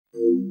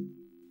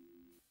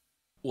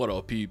What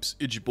up, peeps?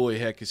 It's your boy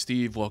Heckin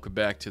Steve. Welcome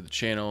back to the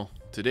channel.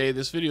 Today,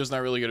 this video is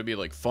not really going to be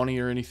like funny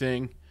or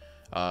anything.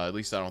 At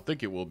least I don't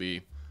think it will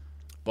be.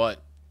 But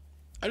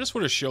I just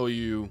want to show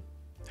you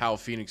how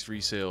Phoenix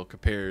Resale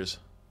compares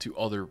to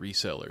other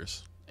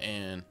resellers.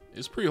 And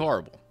it's pretty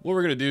horrible. What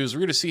we're going to do is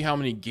we're going to see how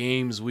many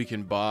games we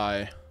can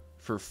buy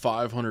for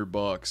 500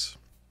 bucks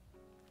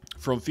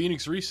from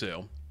Phoenix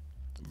Resale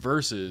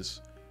versus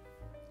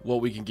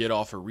what we can get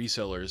off of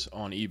resellers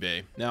on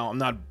eBay. Now, I'm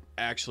not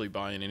actually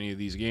buying any of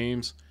these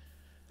games.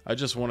 I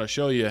just want to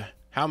show you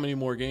how many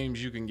more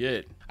games you can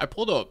get. I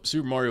pulled up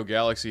Super Mario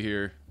Galaxy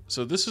here.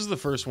 So this is the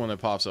first one that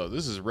pops up.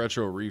 This is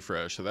Retro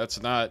Refresh. So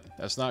that's not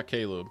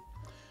Caleb.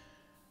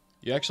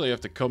 You actually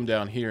have to come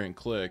down here and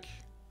click.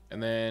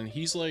 And then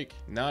he's like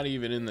not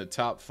even in the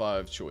top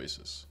 5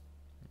 choices.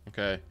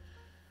 Okay.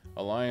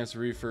 Alliance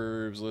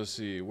Refurbs. Let's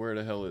see. Where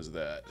the hell is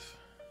that?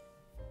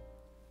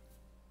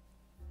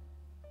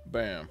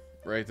 Bam.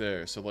 Right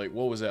there. So like,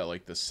 what was that?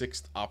 Like the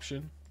 6th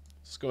option?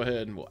 Let's go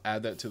ahead and we'll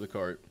add that to the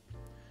cart.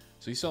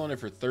 So he's selling it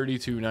for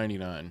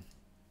 $32.99.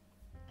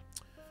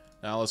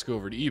 Now let's go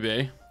over to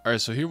eBay. All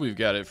right, so here we've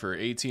got it for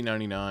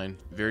 $18.99.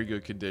 Very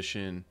good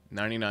condition.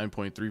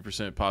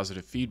 99.3%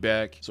 positive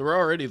feedback. So we're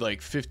already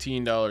like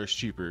 $15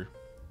 cheaper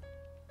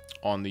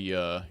on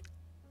the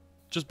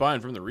just buying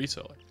from the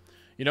reseller.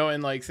 You know,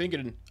 and like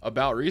thinking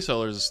about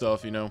resellers and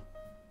stuff, you know,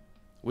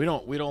 we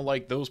don't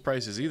like those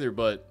prices either,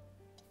 but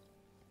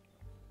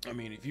I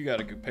mean, if you got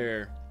to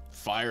compare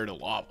fire to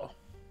lava,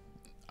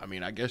 I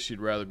mean, I guess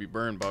you'd rather be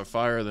burned by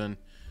fire than,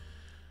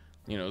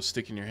 you know,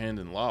 sticking your hand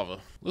in lava.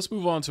 Let's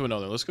move on to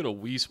another. Let's go to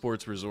Wii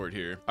Sports Resort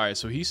here. All right,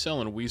 so he's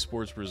selling Wii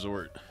Sports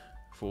Resort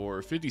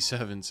for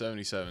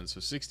 $57.77, so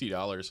 $60.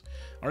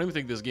 I don't even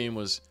think this game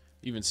was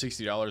even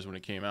 $60 when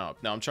it came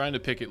out. Now, I'm trying to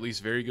pick at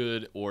least very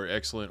good or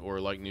excellent or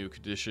like new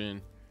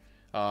condition.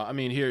 I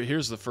mean,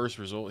 here's the first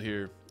result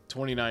here.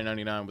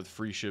 $29.99 with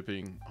free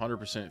shipping,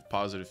 100%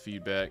 positive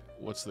feedback.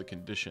 What's the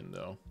condition,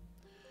 though?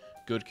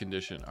 Good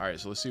condition. All right,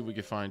 so let's see if we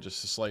can find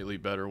just a slightly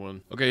better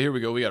one. Okay, here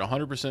we go. We got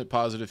 100%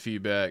 positive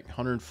feedback,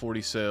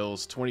 140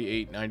 sales,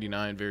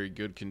 $28.99, very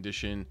good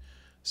condition.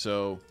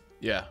 So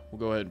yeah, we'll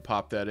go ahead and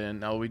pop that in.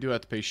 Now we do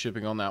have to pay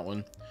shipping on that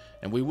one,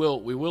 and we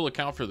will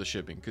account for the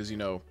shipping because, you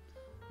know,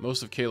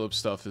 most of Caleb's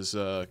stuff is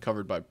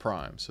covered by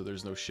Prime, so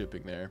there's no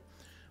shipping there.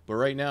 But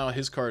right now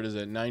his card is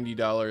at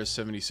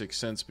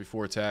 $90.76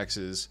 before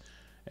taxes,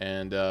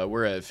 and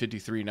we're at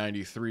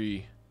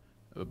 $53.93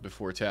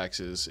 before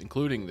taxes,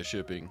 including the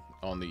shipping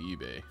on the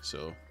eBay.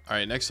 So all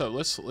right, next up,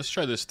 let's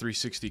try this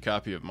 360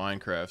 copy of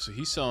Minecraft. So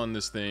he's selling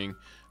this thing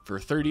for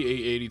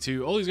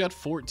 $38.82. Oh, he's got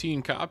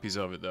 14 copies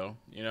of it though,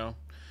 you know,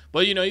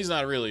 but you know, he's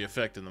not really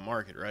affecting the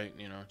market, right?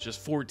 You know, just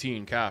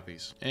 14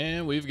 copies.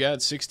 And we've got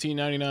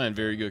 $16.99,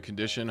 very good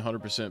condition,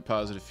 100%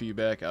 positive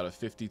feedback out of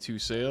 52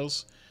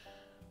 sales.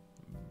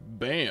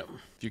 Bam.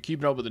 If you're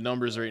keeping up with the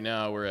numbers right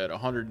now, we're at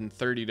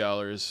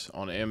 $130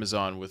 on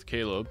Amazon with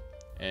Caleb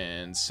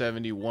and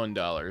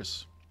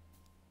 $71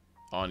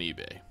 on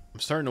eBay. I'm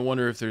starting to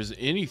wonder if there's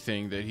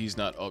anything that he's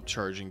not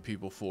upcharging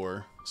people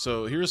for.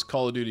 So here's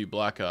Call of Duty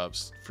Black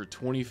Ops for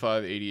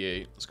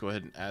 $25.88. Let's go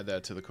ahead and add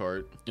that to the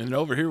cart. And then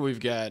over here we've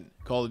got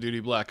Call of Duty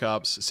Black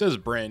Ops. It says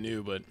brand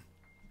new, but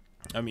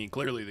I mean,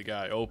 clearly the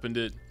guy opened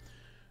it.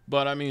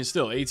 But I mean,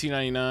 still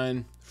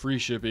 $18.99, free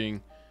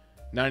shipping,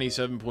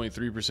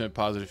 97.3%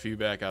 positive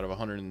feedback out of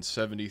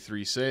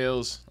 173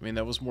 sales. I mean,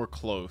 that was more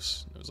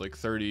close. It was like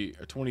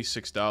 $30 or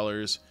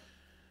 $26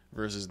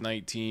 versus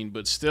 $19,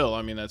 but still,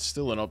 I mean, that's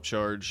still an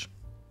upcharge.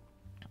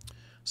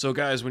 So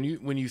guys, when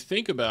you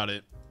think about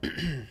it,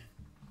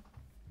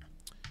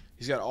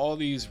 he's got all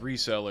these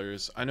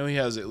resellers. I know he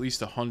has at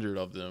least 100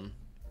 of them,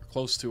 or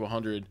close to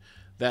 100,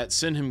 that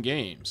send him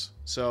games.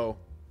 So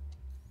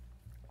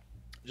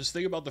just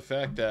think about the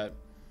fact that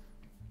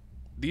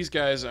these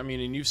guys, I mean,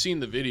 and you've seen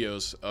the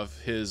videos of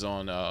his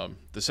on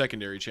the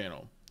secondary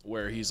channel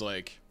where he's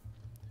like,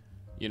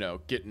 you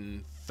know,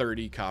 getting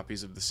 30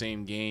 copies of the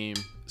same game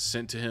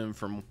sent to him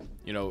from,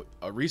 you know,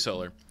 a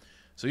reseller.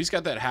 So he's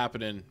got that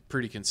happening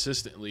pretty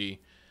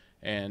consistently.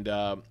 And,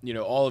 you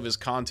know, all of his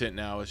content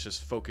now is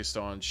just focused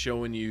on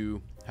showing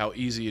you how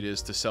easy it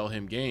is to sell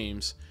him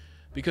games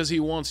because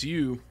he wants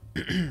you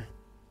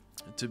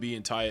to be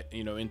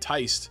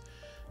enticed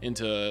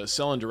into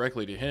selling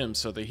directly to him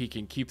so that he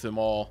can keep them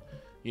all,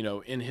 you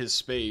know, in his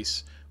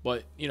space.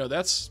 But, you know,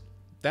 that's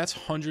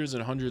hundreds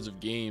and hundreds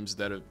of games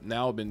that have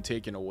now been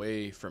taken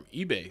away from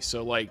eBay.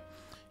 So like,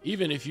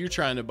 even if you're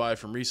trying to buy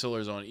from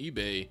resellers on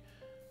eBay,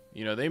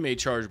 you know, they may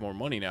charge more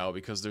money now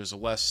because there's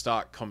less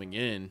stock coming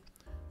in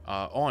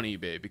on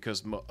eBay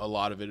because a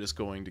lot of it is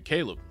going to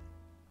Caleb.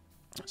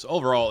 So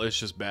overall, it's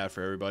just bad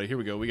for everybody. Here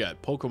we go. We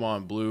got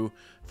Pokemon Blue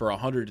for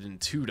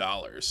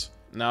 $102.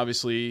 And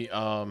obviously,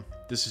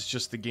 this is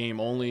just the game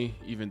only,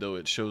 even though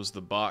it shows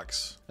the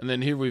box. And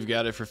then here we've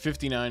got it for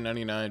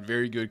 $59.99,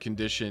 very good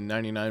condition,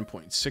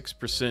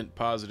 99.6%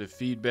 positive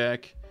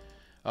feedback.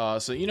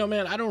 So, you know,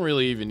 man, I don't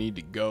really even need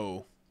to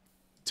go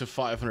to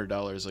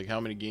 $500, like how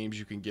many games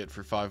you can get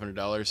for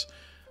 $500.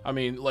 I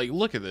mean, like,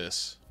 look at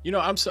this. You know,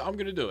 I'm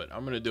gonna do it.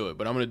 I'm gonna do it,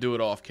 but I'm gonna do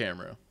it off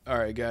camera. All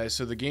right, guys.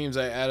 So the games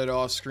I added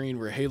off screen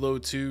were Halo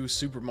 2,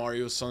 Super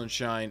Mario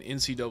Sunshine,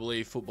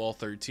 NCAA Football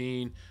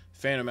 13,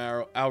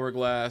 Phantom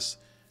Hourglass,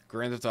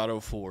 Grand Theft Auto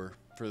 4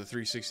 for the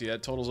 360.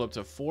 That totals up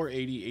to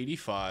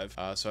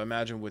 $480.85. So I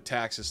imagine with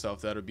tax and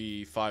stuff, that'll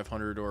be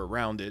 $500 or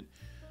around it.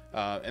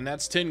 And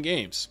that's 10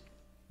 games.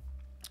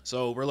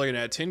 So we're looking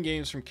at 10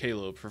 games from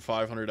Caleb for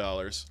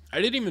 $500.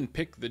 I didn't even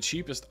pick the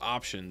cheapest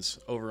options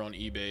over on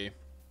eBay,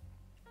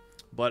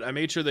 but I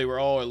made sure they were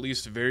all at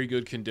least very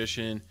good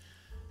condition.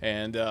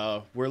 And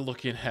we're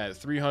looking at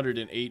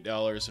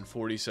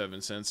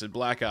 $308.47. And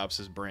Black Ops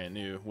is brand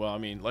new. Well, I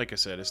mean, like I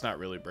said, it's not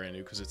really brand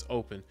new because it's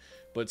open.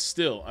 But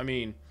still, I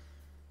mean,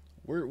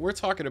 we're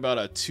talking about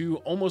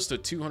almost a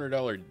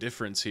 $200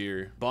 difference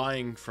here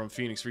buying from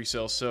Phoenix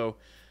Resale. So,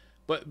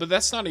 but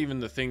that's not even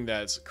the thing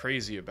that's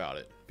crazy about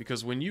it.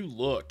 Because when you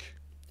look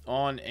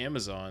on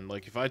Amazon,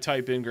 like if I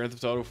type in Grand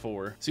Theft Auto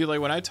 4, see, like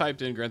when I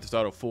typed in Grand Theft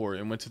Auto 4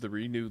 and went to the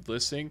renewed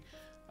listing,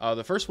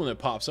 the first one that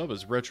pops up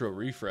is Retro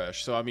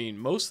Refresh. So, I mean,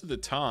 most of the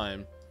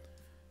time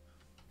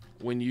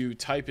when you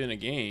type in a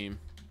game,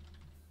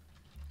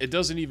 it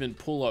doesn't even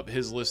pull up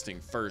his listing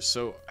first.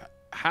 So,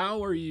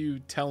 how are you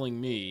telling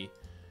me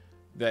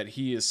that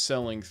he is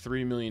selling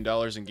 $3 million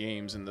in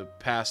games in the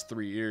past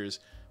 3 years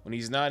when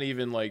he's not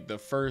even, like, the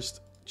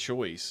first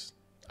choice?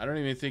 I don't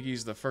even think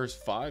he's the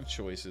first 5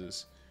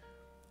 choices.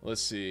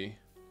 Let's see.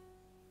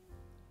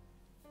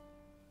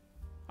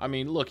 I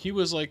mean, look, he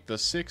was like the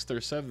 6th or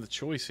 7th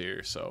choice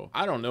here, so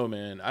I don't know,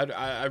 man.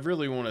 I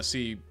really want to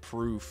see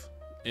proof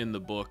in the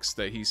books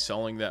that he's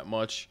selling that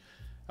much.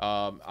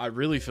 I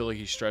really feel like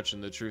he's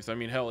stretching the truth. I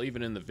mean, hell,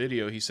 even in the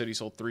video, he said he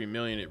sold 3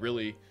 million. It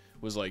really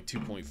was like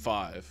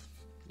 2.5,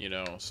 you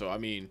know? So, I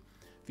mean,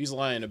 if he's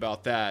lying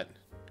about that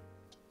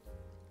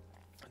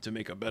to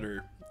make a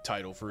better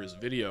title for his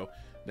video,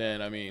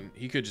 then, I mean,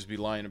 he could just be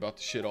lying about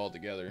the shit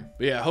altogether.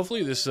 But yeah,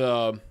 hopefully this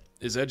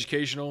is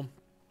educational,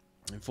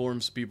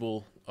 informs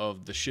people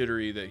of the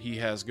shittery that he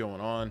has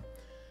going on.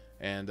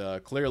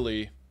 And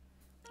clearly,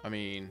 I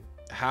mean,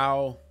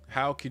 how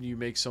can you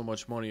make so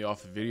much money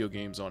off of video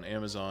games on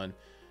Amazon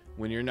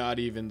when you're not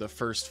even the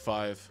first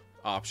 5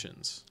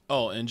 options?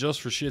 Oh, and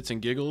just for shits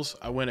and giggles,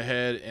 I went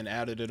ahead and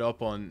added it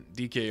up on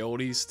DK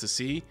Oldies to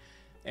see,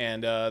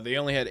 and they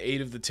only had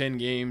 8 of the 10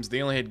 games.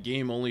 They only had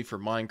game only for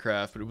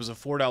Minecraft, but it was a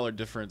 $4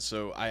 difference,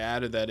 so I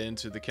added that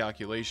into the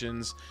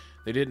calculations.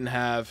 They didn't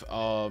have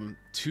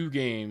 2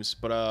 games,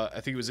 but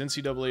I think it was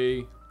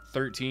NCAA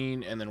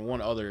 13 and then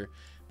one other.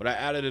 But I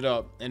added it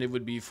up, and it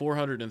would be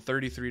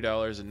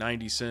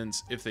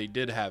 $433.90 if they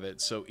did have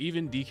it. So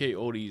even DK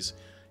Oldies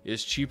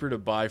is cheaper to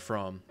buy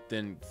from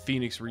than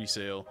Phoenix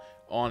Resale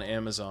on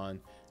Amazon.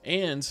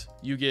 And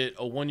you get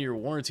a 1-year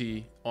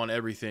warranty on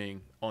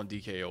everything on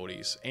DK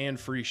Oldies and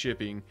free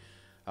shipping.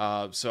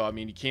 So, I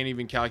mean, you can't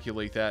even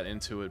calculate that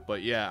into it.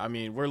 But yeah, I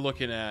mean, we're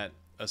looking at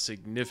a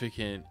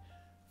significant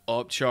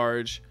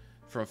upcharge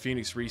from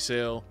Phoenix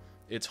Resale.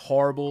 It's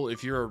horrible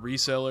if you're a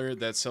reseller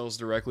that sells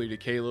directly to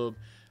Caleb.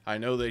 I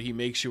know that he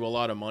makes you a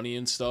lot of money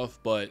and stuff,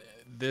 but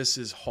this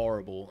is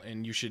horrible,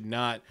 and you should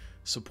not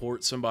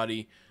support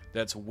somebody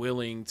that's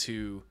willing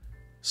to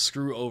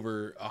screw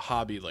over a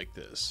hobby like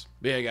this.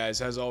 But yeah,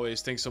 guys, as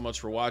always, thanks so much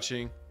for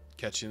watching.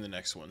 Catch you in the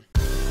next one.